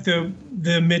fact that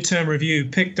the midterm review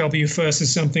picked WFIRST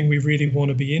as something we really want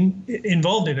to be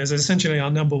involved in as essentially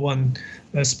our number one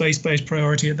space-based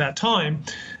priority at that time,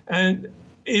 and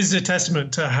is a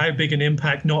testament to how big an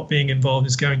impact not being involved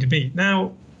is going to be.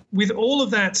 Now, with all of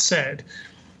that said,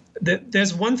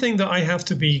 there's one thing that I have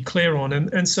to be clear on,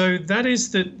 and so that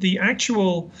is that the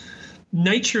actual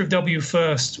nature of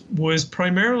WFIRST was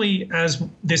primarily as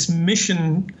this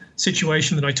mission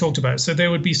situation that I talked about. So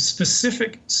there would be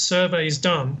specific surveys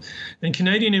done, and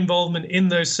Canadian involvement in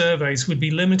those surveys would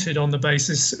be limited on the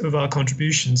basis of our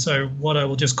contribution. So what I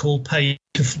will just call pay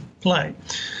to play.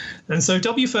 And so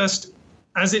WFIRST,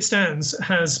 as it stands,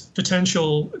 has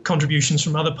potential contributions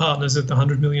from other partners at the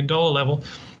 $100 million level.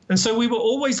 And so we were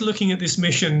always looking at this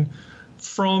mission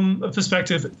from a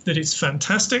perspective that it's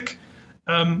fantastic,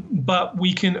 but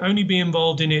we can only be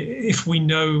involved in it if we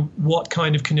know what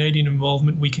kind of Canadian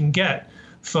involvement we can get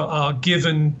for our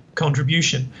given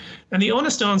contribution. And the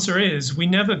honest answer is we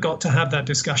never got to have that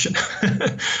discussion.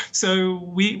 So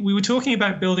we were talking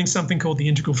about building something called the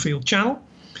Integral Field Channel.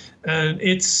 And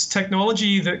it's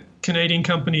technology that Canadian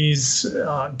companies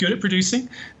are good at producing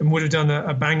and would have done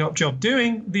a bang-up job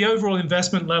doing. The overall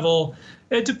investment level,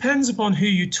 it depends upon who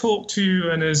you talk to.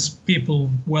 And as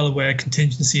people well aware,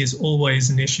 contingency is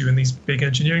always an issue in these big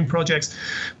engineering projects.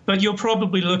 But you're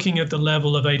probably looking at the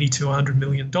level of $80 to $100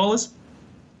 million.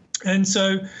 And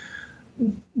so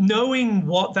knowing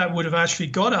what that would have actually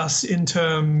got us in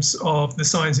terms of the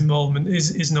science involvement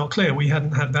is not clear. We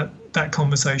hadn't had that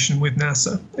conversation with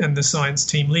NASA and the science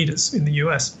team leaders in the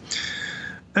US.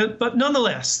 But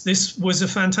nonetheless, this was a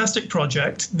fantastic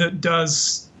project that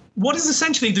does what is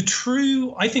essentially the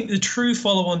true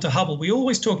follow-on to Hubble. We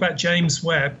always talk about James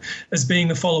Webb as being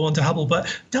the follow-on to Hubble, but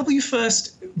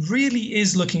WFIRST really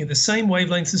is looking at the same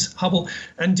wavelengths as Hubble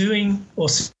and doing, or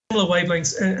similar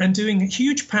wavelengths, and doing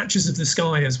huge patches of the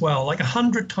sky as well, like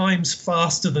 100 times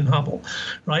faster than Hubble,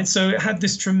 right? So it had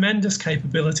this tremendous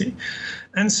capability.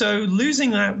 And so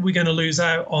losing that, we're going to lose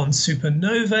out on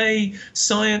supernovae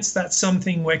science. That's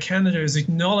something where Canada is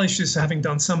acknowledged as having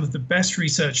done some of the best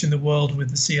research in the world with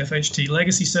the CFHT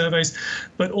legacy surveys,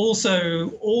 but also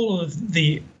all of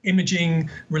the imaging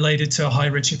related to high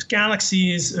redshift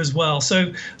galaxies as well.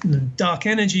 So dark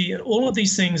energy and all of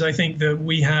these things, I think that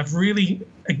we have really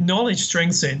acknowledged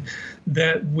strengths in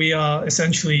that we are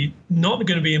essentially not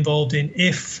going to be involved in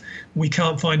if we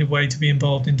can't find a way to be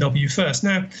involved in WFIRST.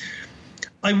 Now,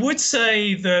 I would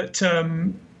say that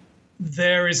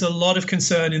there is a lot of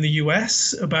concern in the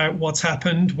US about what's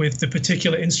happened with the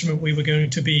particular instrument we were going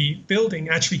to be building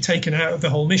actually taken out of the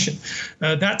whole mission.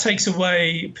 That takes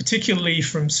away particularly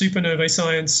from supernovae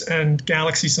science and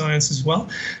galaxy science as well.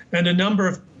 And a number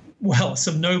of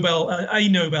a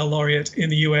Nobel laureate in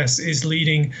the US is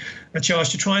leading a charge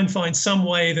to try and find some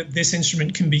way that this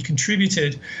instrument can be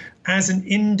contributed as an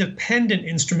independent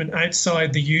instrument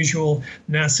outside the usual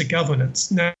NASA governance.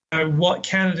 Now, what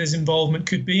Canada's involvement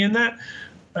could be in that,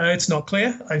 it's not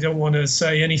clear. I don't want to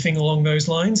say anything along those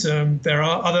lines. There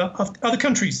are other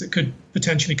countries that could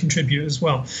potentially contribute as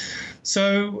well.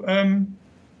 So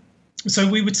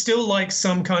we would still like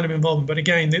some kind of involvement. But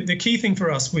again, the key thing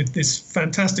for us with this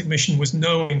fantastic mission was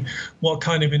knowing what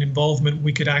kind of an involvement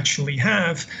we could actually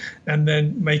have and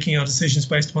then making our decisions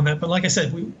based upon that. But like I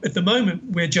said, at the moment,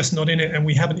 we're just not in it, and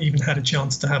we haven't even had a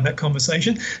chance to have that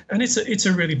conversation. And it's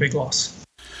a really big loss.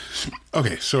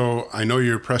 Okay, so I know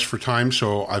you're pressed for time,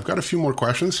 so I've got a few more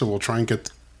questions, so we'll try and get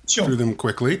through them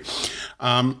quickly.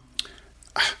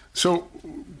 So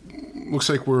looks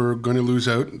like we're going to lose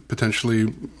out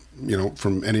potentially,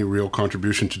 from any real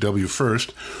contribution to W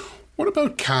First. What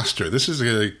about Castor? This is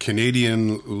a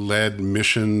Canadian-led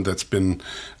mission that's been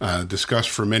discussed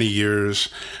for many years,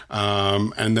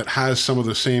 and that has some of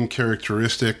the same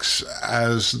characteristics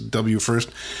as W First.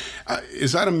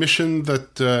 Is that a mission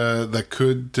that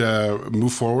could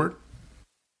move forward?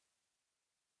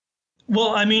 Well,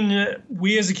 I mean,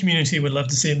 we as a community would love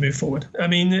to see it move forward. I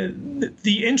mean,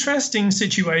 the interesting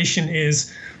situation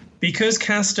is because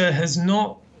Castor has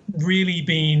not really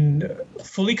been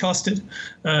fully costed,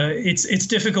 it's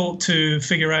difficult to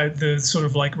figure out the sort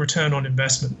of like return on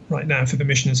investment right now for the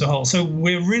mission as a whole. So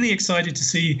we're really excited to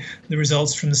see the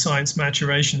results from the science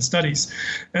maturation studies.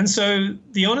 And so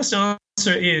the honest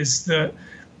answer is that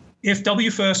if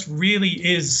W First really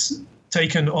is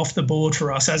taken off the board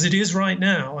for us as it is right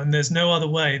now, and there's no other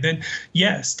way, then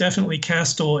yes, definitely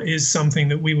Castor is something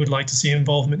that we would like to see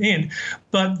involvement in.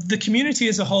 But the community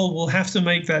as a whole will have to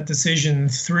make that decision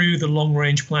through the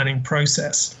long-range planning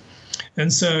process.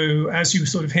 And so, as you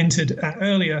sort of hinted at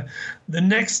earlier, the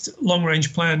next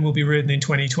long-range plan will be written in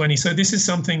 2020. So this is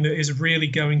something that is really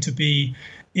going to be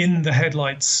in the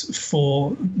headlights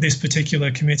for this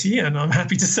particular committee. And I'm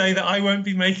happy to say that I won't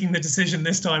be making the decision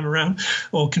this time around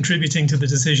or contributing to the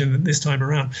decision this time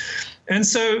around. And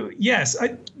so, yes,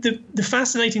 the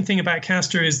fascinating thing about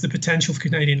Castor is the potential for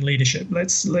Canadian leadership.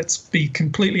 Let's be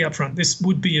completely upfront. This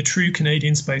would be a true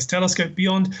Canadian space telescope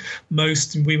beyond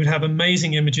most. We would have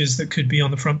amazing images that could be on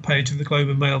the front page of the Globe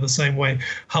and Mail the same way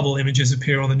Hubble images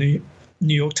appear on the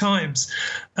New York Times.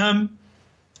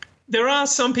 There are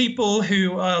some people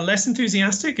who are less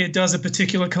enthusiastic. It does a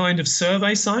particular kind of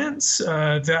survey science.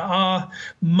 There are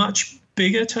much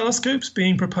bigger telescopes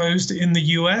being proposed in the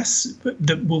US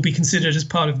that will be considered as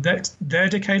part of their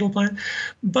decadal plan.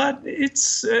 But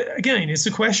it's, again, it's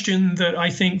a question that I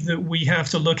think that we have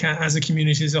to look at as a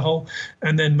community as a whole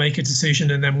and then make a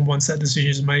decision. And then once that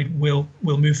decision is made, we'll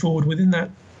move forward within that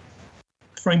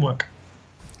framework.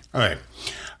 All right.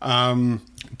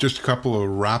 Just a couple of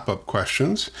wrap-up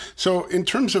questions. So in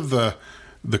terms of the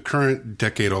current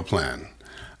decadal plan,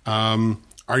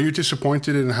 are you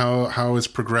disappointed in how it's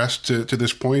progressed to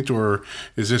this point, or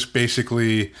is this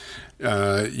basically,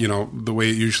 the way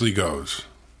it usually goes?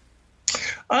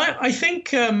 I think,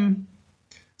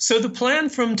 so the plan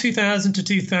from 2000 to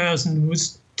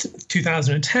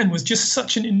 2010 was just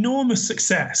such an enormous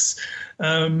success.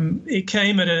 It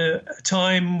came at a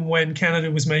time when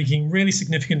Canada was making really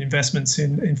significant investments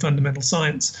in fundamental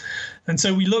science. And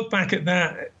so we look back at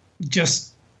that just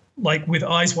like with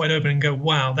eyes wide open and go,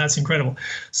 wow, that's incredible.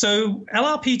 So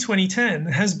LRP 2010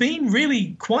 has been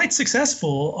really quite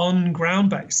successful on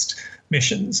ground-based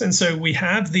missions. And so we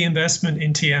have the investment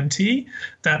in TMT.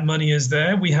 That money is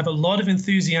there. We have a lot of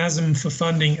enthusiasm for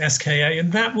funding SKA,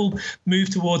 and that will move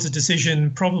towards a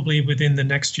decision probably within the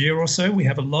next year or so. We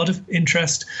have a lot of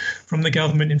interest from the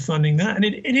government in funding that. And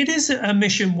it is a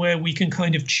mission where we can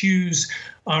kind of choose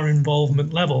our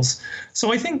involvement levels.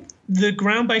 So I think the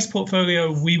ground-based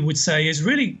portfolio, we would say, is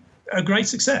really a great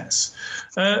success.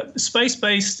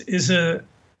 Space-based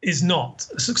is not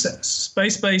a success.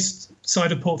 Space-based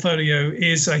side of portfolio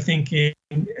is, I think, in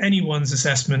anyone's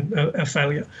assessment, a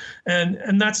failure.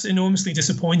 And that's enormously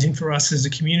disappointing for us as a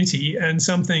community, and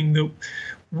something that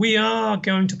we are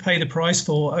going to pay the price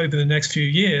for over the next few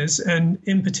years. And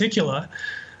in particular,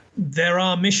 there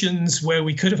are missions where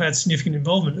we could have had significant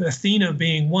involvement, Athena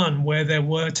being one, where there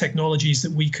were technologies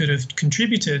that we could have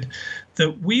contributed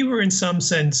that we were in some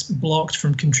sense blocked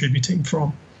from contributing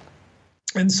from.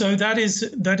 And so that is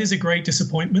a great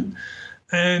disappointment.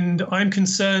 And I'm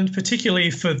concerned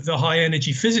particularly for the high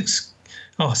energy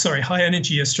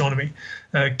astronomy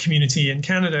community in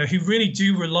Canada, who really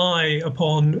do rely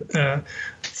upon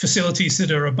facilities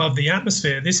that are above the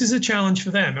atmosphere. This is a challenge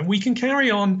for them. And we can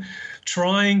carry on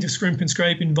trying to scrimp and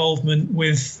scrape involvement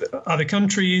with other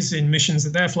countries in missions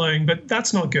that they're flying, but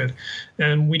that's not good.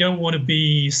 And we don't want to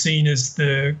be seen as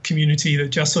the community that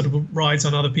just sort of rides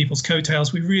on other people's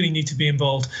coattails. We really need to be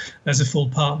involved as a full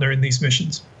partner in these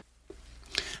missions.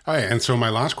 Hi, and so my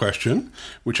last question,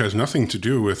 which has nothing to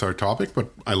do with our topic, but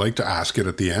I like to ask it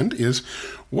at the end, is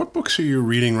what books are you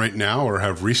reading right now or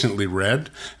have recently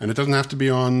read, and it doesn't have to be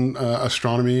on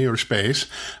astronomy or space,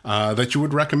 that you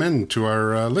would recommend to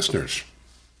our listeners?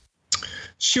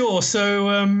 Sure. So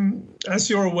as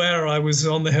you're aware, I was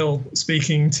on the Hill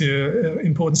speaking to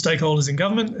important stakeholders in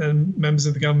government and members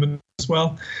of the government as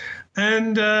well.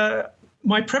 And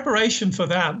my preparation for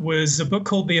that was a book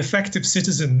called The Effective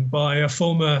Citizen by a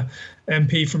former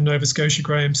MP from Nova Scotia,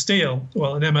 Graham Steele,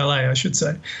 well, an MLA, I should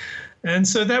say. And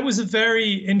so that was a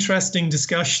very interesting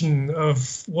discussion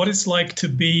of what it's like to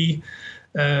be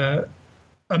a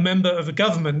member of a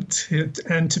government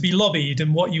and to be lobbied,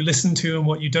 and what you listen to and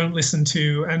what you don't listen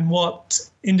to, and what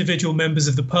individual members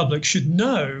of the public should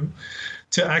know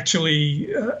to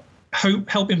actually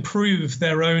help improve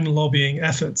their own lobbying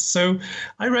efforts. So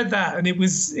I read that, and it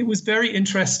was very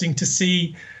interesting to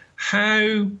see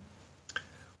how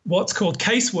what's called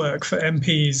casework for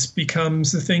MPs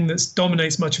becomes the thing that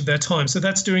dominates much of their time. So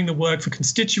that's doing the work for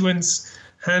constituents,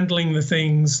 handling the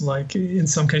things like, in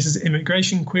some cases,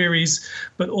 immigration queries,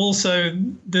 but also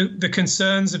the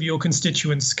concerns of your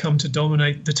constituents come to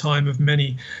dominate the time of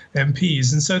many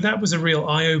MPs. And so that was a real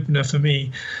eye-opener for me.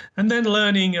 And then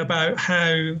learning about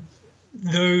how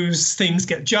those things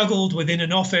get juggled within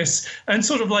an office, and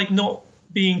sort of like not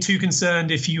being too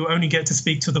concerned if you only get to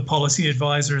speak to the policy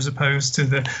advisor as opposed to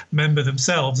the member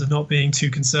themselves, and not being too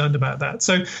concerned about that.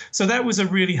 So that was a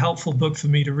really helpful book for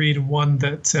me to read, and one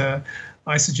that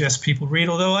I suggest people read,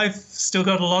 although I've still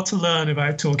got a lot to learn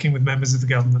about talking with members of the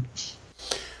government.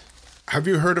 Have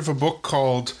you heard of a book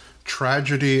called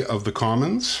Tragedy of the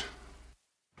Commons?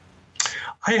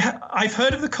 I've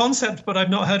heard of the concept, but I've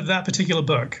not heard of that particular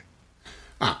book.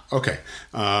 Okay.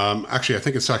 Actually, I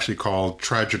think it's actually called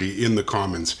Tragedy in the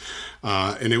Commons.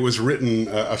 And it was written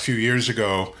a few years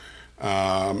ago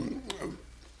by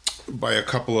a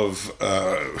couple of,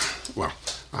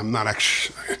 I'm not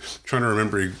actually trying to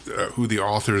remember who the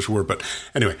authors were, but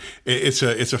anyway, it's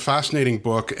a fascinating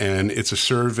book, and it's a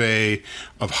survey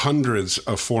of hundreds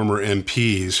of former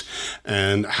MPs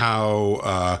and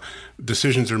how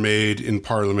decisions are made in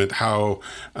Parliament, how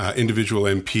individual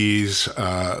MPs,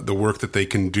 the work that they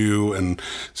can do, and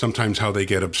sometimes how they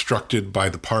get obstructed by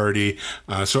the party.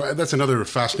 So that's another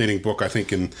fascinating book, I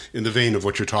think, in the vein of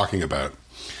what you're talking about.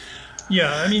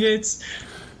 Yeah, I mean, it's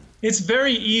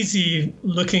very easy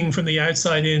looking from the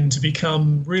outside in to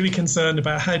become really concerned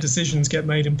about how decisions get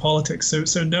made in politics.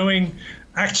 So knowing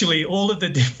actually all of the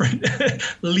different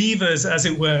levers, as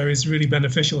it were, is really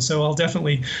beneficial. So I'll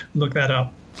definitely look that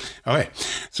up. Okay.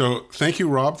 So thank you,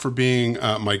 Rob, for being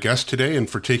my guest today and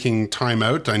for taking time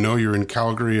out. I know you're in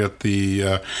Calgary at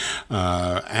the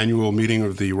annual meeting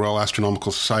of the Royal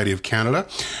Astronomical Society of Canada.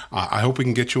 I hope we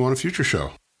can get you on a future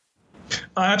show.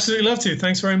 I absolutely love to.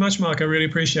 Thanks very much, Mark. I really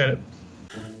appreciate it.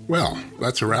 Well,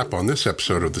 that's a wrap on this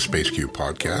episode of the SpaceQ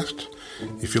podcast.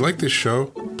 If you like this show,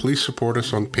 please support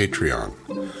us on Patreon.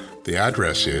 The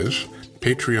address is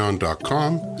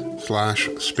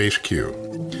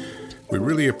patreon.com/SpaceQ. We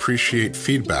really appreciate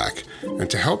feedback, and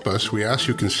to help us, we ask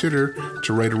you consider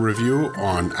to write a review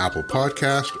on Apple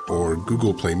Podcast or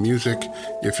Google Play Music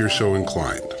if you're so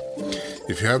inclined.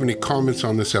 If you have any comments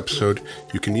on this episode,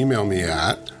 you can email me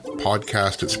at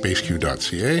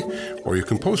podcast@spaceq.ca, or you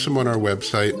can post them on our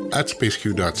website at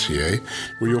spaceq.ca,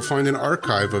 where you'll find an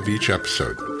archive of each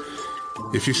episode.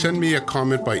 If you send me a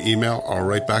comment by email, I'll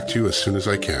write back to you as soon as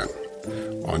I can.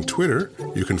 On Twitter,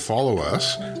 you can follow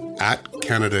us at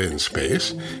Canada in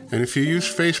Space, and if you use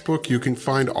Facebook, you can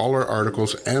find all our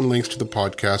articles and links to the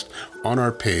podcast on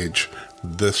our page,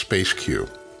 The SpaceQ.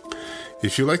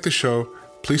 If you like the show,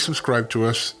 please subscribe to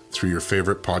us through your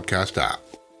favorite podcast app.